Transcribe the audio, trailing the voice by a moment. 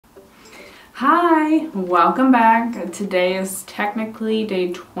Hi, welcome back. Today is technically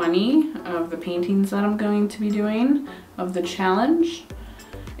day 20 of the paintings that I'm going to be doing of the challenge.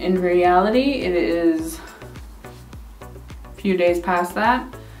 In reality, it is a few days past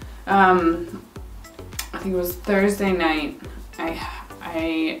that. I think it was Thursday night.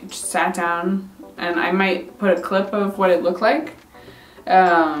 I just sat down, and I might put a clip of what it looked like.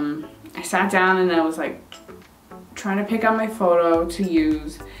 I sat down and I was like trying to pick out my photo to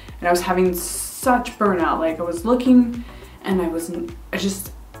use, and I was having such burnout. Like, I was looking and I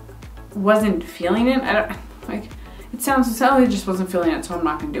just wasn't feeling it. It sounds silly, I just wasn't feeling it, so I'm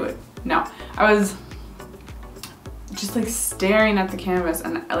not gonna do it. No, I was just like staring at the canvas,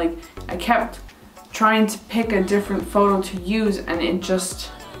 and I kept trying to pick a different photo to use, and it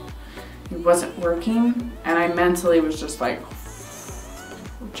wasn't working, and I mentally was just like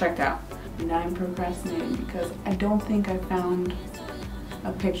checked out. And I'm procrastinating because I don't think I found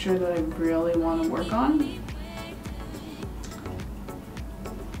a picture that I really want to work on.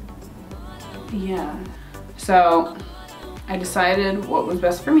 Yeah, so I decided what was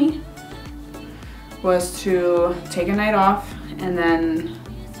best for me was to take a night off, and then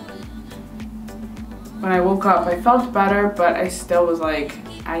when I woke up I felt better, but I still was like,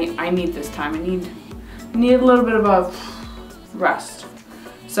 I need this time. I need a little bit of a rest.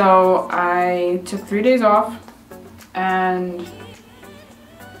 So I took 3 days off, and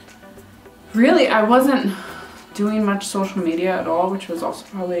really I wasn't doing much social media at all, which was also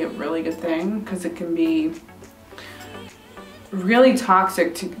probably a really good thing, because it can be really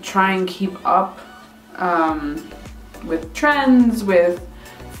toxic to try and keep up with trends, with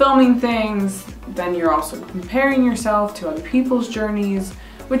filming things. Then you're also comparing yourself to other people's journeys,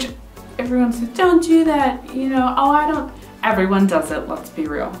 which everyone says, don't do that, you know. Oh, I don't. Everyone does it, let's be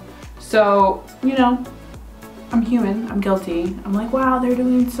real. So, you know, I'm human, I'm guilty. I'm like, wow, they're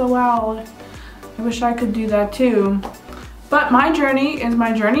doing so well. I wish I could do that too. But my journey is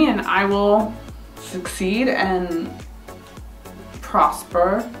my journey, and I will succeed and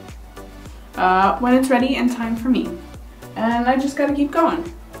prosper when it's ready and time for me. And I just gotta keep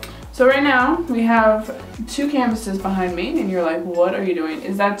going. So right now we have 2 canvases behind me, and you're like, what are you doing?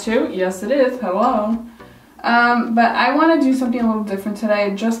 Is that 2? Yes, it is. Hello. But I want to do something a little different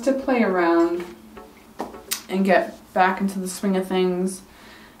today, just to play around and get back into the swing of things.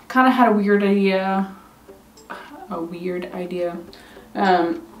 Kind of had a weird idea.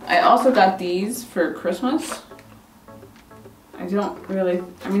 I also got these for Christmas. I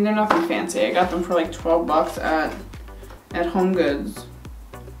mean, they're nothing fancy. I got them for like 12 bucks at Home Goods.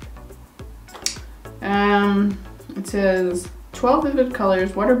 It says 12 vivid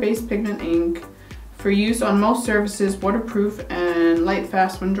colors, water-based pigment ink, for use on most surfaces, waterproof and light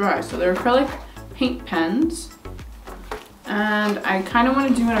fast when dry. So they're acrylic paint pens, and I kind of want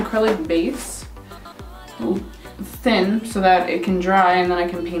to do an acrylic base, thin, so that it can dry and then I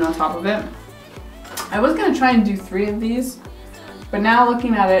can paint on top of it. I was going to try and do 3 of these, but now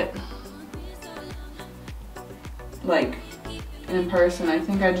looking at it like in person, I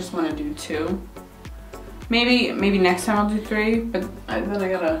think I just want to do 2. Maybe next time I'll do 3, but then I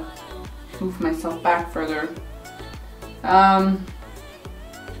gotta move myself back further. Yeah,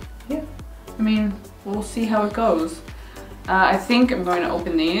 I mean, we'll see how it goes. I think I'm going to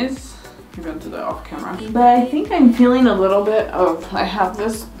open these. I'm going to do that off camera. But I think I'm feeling a little bit of, I have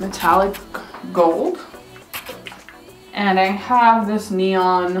this metallic gold, and I have this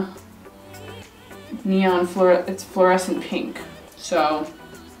it's fluorescent pink. So,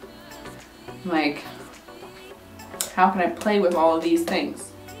 like, how can I play with all of these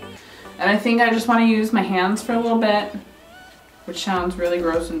things? And I think I just want to use my hands for a little bit, which sounds really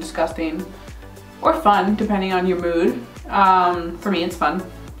gross and disgusting, or fun, depending on your mood. For me, it's fun.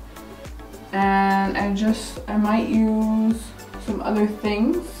 And I might use some other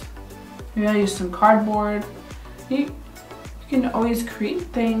things. Maybe I'll use some cardboard. You can always create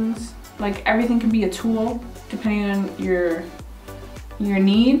things. Like, everything can be a tool, depending on your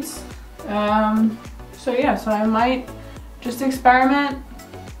needs. So yeah, so I might just experiment.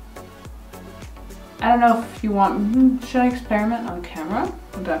 I don't know if you want, should I experiment on camera?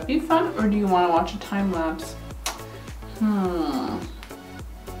 Would that be fun? Or do you want to watch a time lapse? How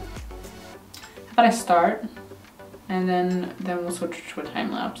about I start, and then we'll switch to a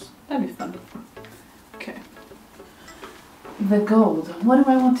time lapse. That'd be fun. Okay. The gold. What do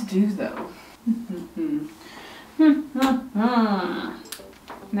I want to do though?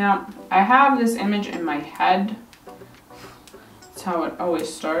 Now, I have this image in my head. That's how it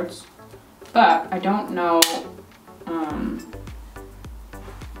always starts. But I don't know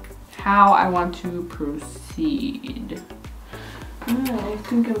how I want to proceed.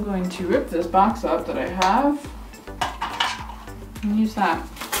 I think I'm going to rip this box up that I have and use that.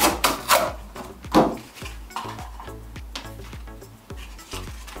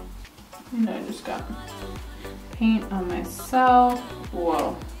 And I just got paint on myself.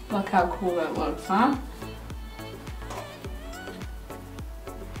 Whoa, look how cool that looks, huh?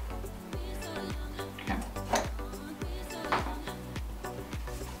 Okay.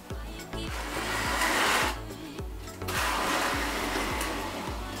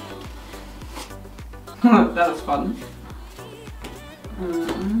 That was fun.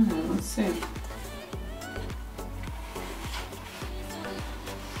 Let's see.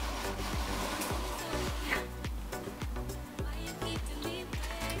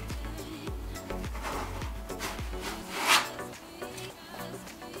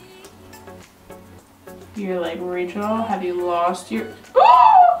 You're like, Rachel, have you lost your...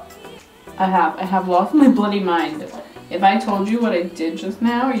 Oh! I have lost my bloody mind. If I told you what I did just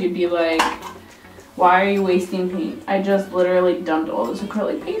now, you'd be like, why are you wasting paint? I just literally dumped all this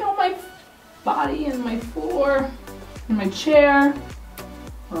acrylic paint on my body and my floor and my chair.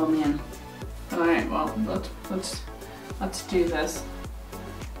 Oh man. Alright, well, let's do this.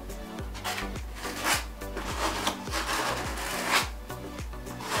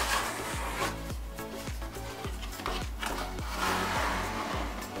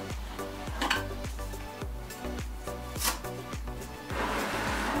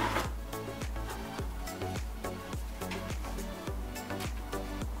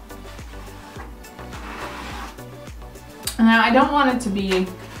 Now I don't want it to be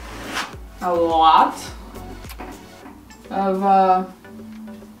a lot of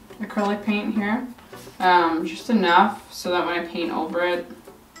acrylic paint here, just enough so that when I paint over it,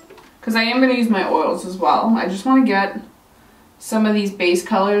 because I am going to use my oils as well. I just want to get some of these base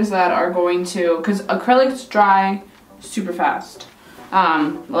colors that are going to, because acrylics dry super fast,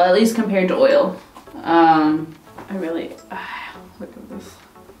 well, at least compared to oil. I really, look at this.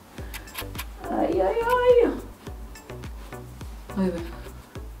 Ay, ay, ay. Look at that.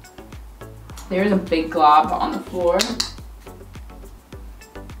 There's a big glob on the floor.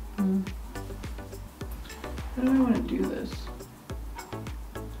 How do I want to do this?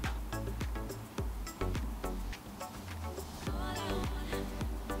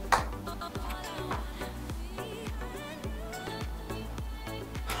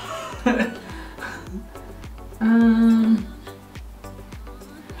 I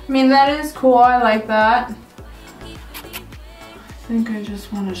mean, that is cool. I like that. I think I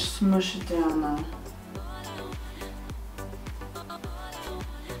just want to smush it down though.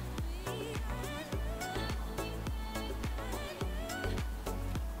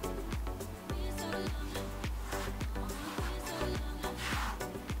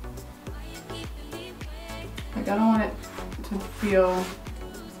 Like, I don't want it to feel...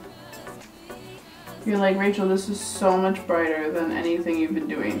 You're like, Rachel, this is so much brighter than anything you've been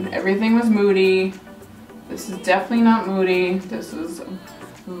doing. Everything was moody. This is definitely not moody. This is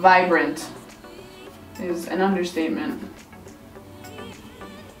vibrant. Is an understatement.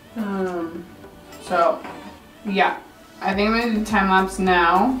 So, yeah. I think I'm going to do time lapse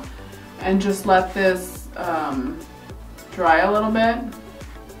now and just let this dry a little bit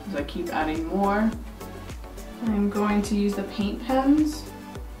as I keep adding more. I'm going to use the paint pens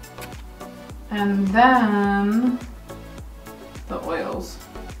and then the oils.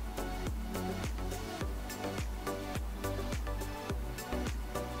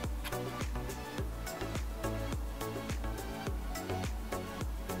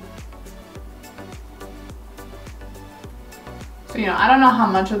 So, you know, I don't know how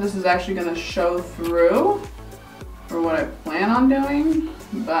much of this is actually going to show through for what I plan on doing,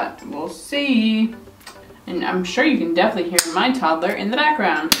 but we'll see. And I'm sure you can definitely hear my toddler in the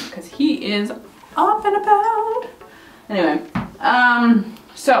background because he is up and about. Anyway,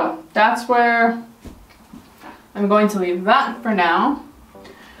 so that's where I'm going to leave that for now.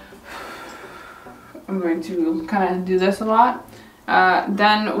 I'm going to kind of do this a lot.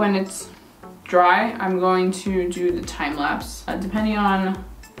 Then when it's dry, I'm going to do the time lapse. Depending on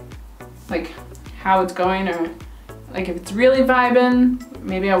like how it's going, or like if it's really vibing,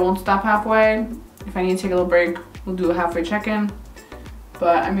 maybe I won't stop halfway. If I need to take a little break, we'll do a halfway check-in.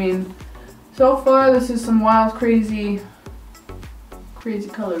 But I mean, so far this is some wild, crazy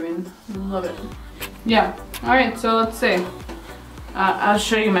coloring. I love it. Yeah. All right. So let's see. I'll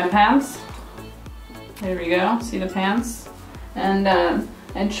show you my pants. There we go. See the pants, and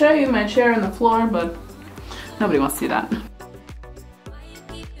show you my chair and the floor, but nobody wants to see that.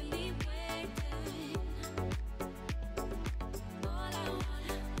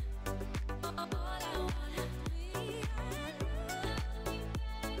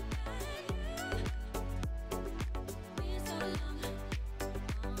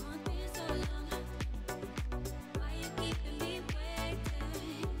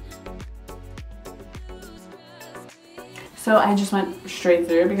 So I just went straight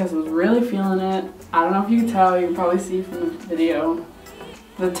through because I was really feeling it. I don't know if you can tell, you can probably see from the video,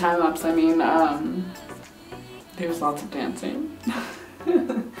 the time lapse, I mean, there was lots of dancing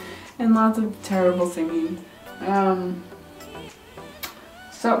and lots of terrible singing.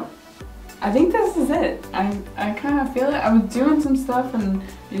 So I think this is it. I kind of feel it. I was doing some stuff and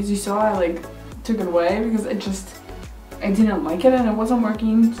as you saw, I like took it away because I didn't like it and it wasn't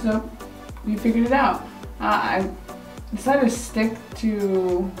working, so we figured it out. I decided to stick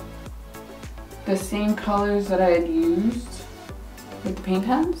to the same colors that I had used with the paint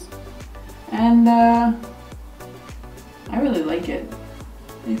pens, and I really like it.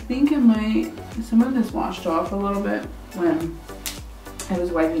 I think it might, some of this washed off a little bit when I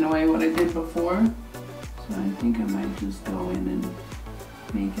was wiping away what I did before, so I think I might just go in and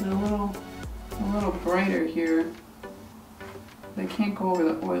make it a little brighter here. I can't go over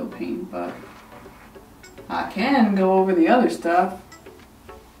the oil paint, but I can go over the other stuff.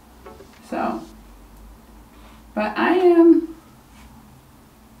 So, but I am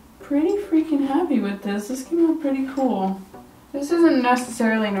pretty freaking happy with this. This came out pretty cool. This isn't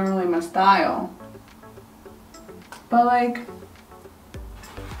necessarily normally my style, but like,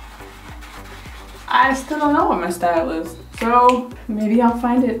 I still don't know what my style is. So maybe I'll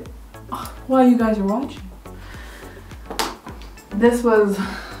find it while you guys are watching. This was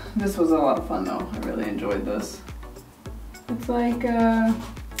a lot of fun though. I really enjoyed this. It's like I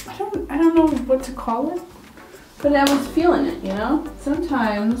don't know what to call it, but I was feeling it, you know?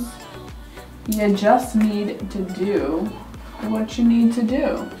 Sometimes you just need to do what you need to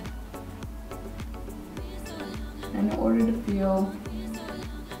do in order to feel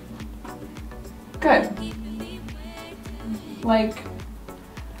good. Like,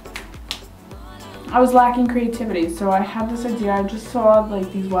 I was lacking creativity, so I had this idea. I just saw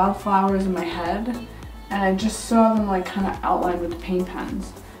like these wildflowers in my head, and I just saw them like kind of outlined with the paint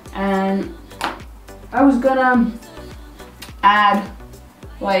pens. And I was gonna add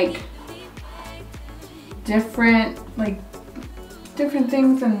like different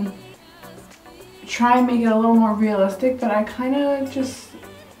things and try and make it a little more realistic, but I kind of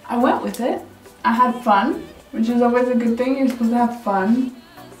I went with it. I had fun, which is always a good thing. You're supposed to have fun.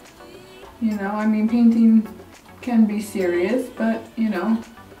 You know, I mean, painting can be serious, but, you know,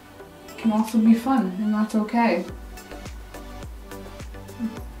 it can also be fun, and that's okay.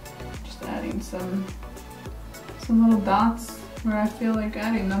 Just adding some little dots where I feel like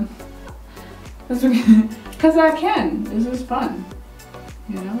adding them. That's okay, because I can. This is fun.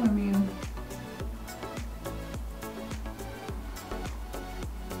 You know, I mean,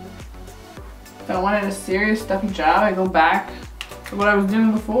 if I wanted a serious, stuffy job, I go back to what I was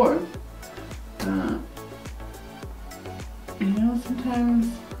doing before. You know, sometimes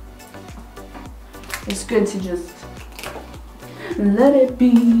it's good to just let it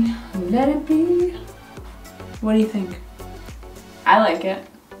be, let it be. What do you think? I like it.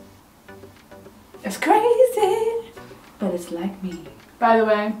 It's crazy, but it's like me. By the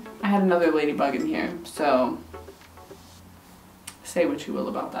way, I had another ladybug in here, so say what you will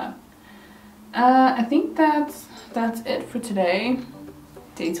about that. I think that's it for today,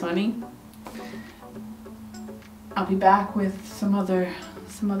 day 20. I'll be back with some other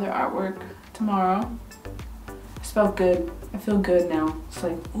artwork tomorrow. It's felt good. I feel good now. It's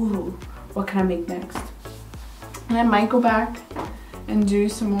like, ooh, what can I make next? And I might go back and do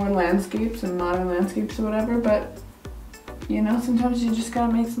some more landscapes and modern landscapes or whatever, but you know, sometimes you just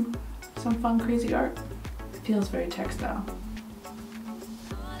gotta make some fun, crazy art. It feels very textile.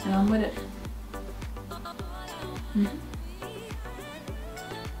 And I'm with it.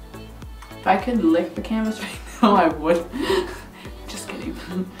 If I could lick the canvas right now, I would. Just kidding.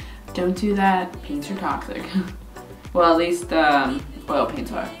 Don't do that. Paints are toxic. Well, at least oil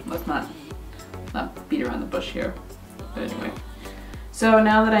paints are. Let's not beat around the bush here. But anyway. So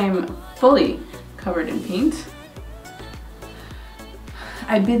now that I am fully covered in paint,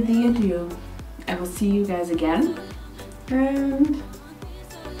 I bid thee adieu. I will see you guys again. And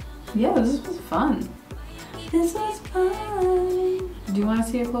yeah, this was fun. This was fun. Do you want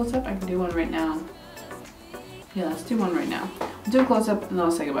to see a close-up? I can do one right now. Yeah, let's do one right now. We'll do a close-up and then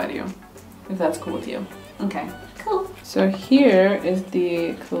I'll say goodbye to you, if that's cool with you. Okay, cool. So here is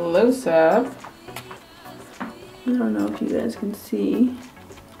the close-up. I don't know if you guys can see.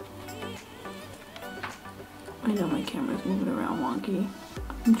 I know my camera's moving around wonky.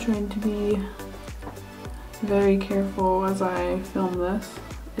 I'm trying to be very careful as I film this.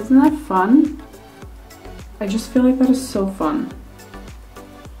 Isn't that fun? I just feel like that is so fun.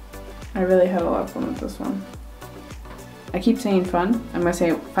 I really had a lot of fun with this one. I keep saying fun. I'm gonna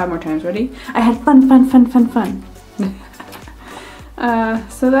say it 5 more times. Ready? I had fun, fun, fun, fun, fun.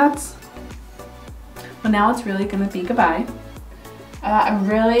 So that's, well, now it's really gonna be goodbye. I'm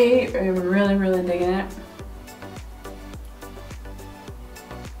really digging it.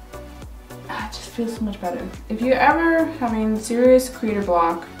 It just feels so much better. If you're ever having serious creator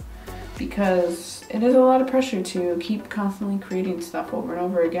block, because it is a lot of pressure to keep constantly creating stuff over and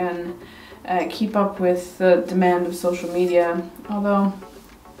over again, keep up with the demand of social media, although,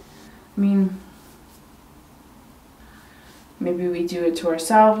 I mean, maybe we do it to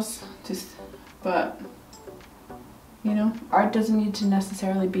ourselves, but you know, art doesn't need to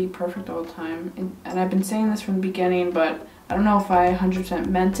necessarily be perfect all the time. And I've been saying this from the beginning, but I don't know if I 100%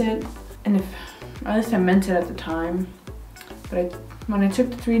 meant it, and if, or at least I meant it at the time. But when I took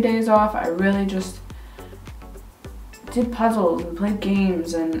the 3 days off, I really just did puzzles and played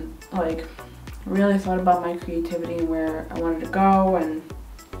games and like really thought about my creativity and where I wanted to go, and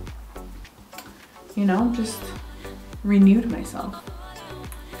you know, just renewed myself.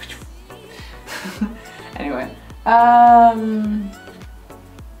 Anyway,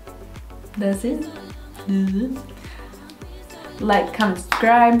 that's it. Like, comment,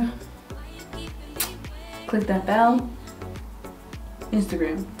 subscribe, click that bell.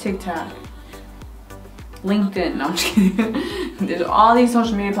 Instagram, TikTok, LinkedIn, no, I'm just kidding. There's all these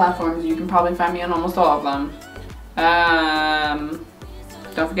social media platforms. You can probably find me on almost all of them.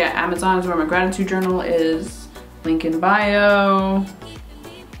 Don't forget, Amazon is where my gratitude journal is. Link in bio,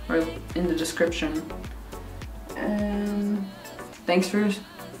 or in the description. Thanks for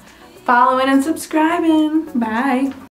following and subscribing. Bye.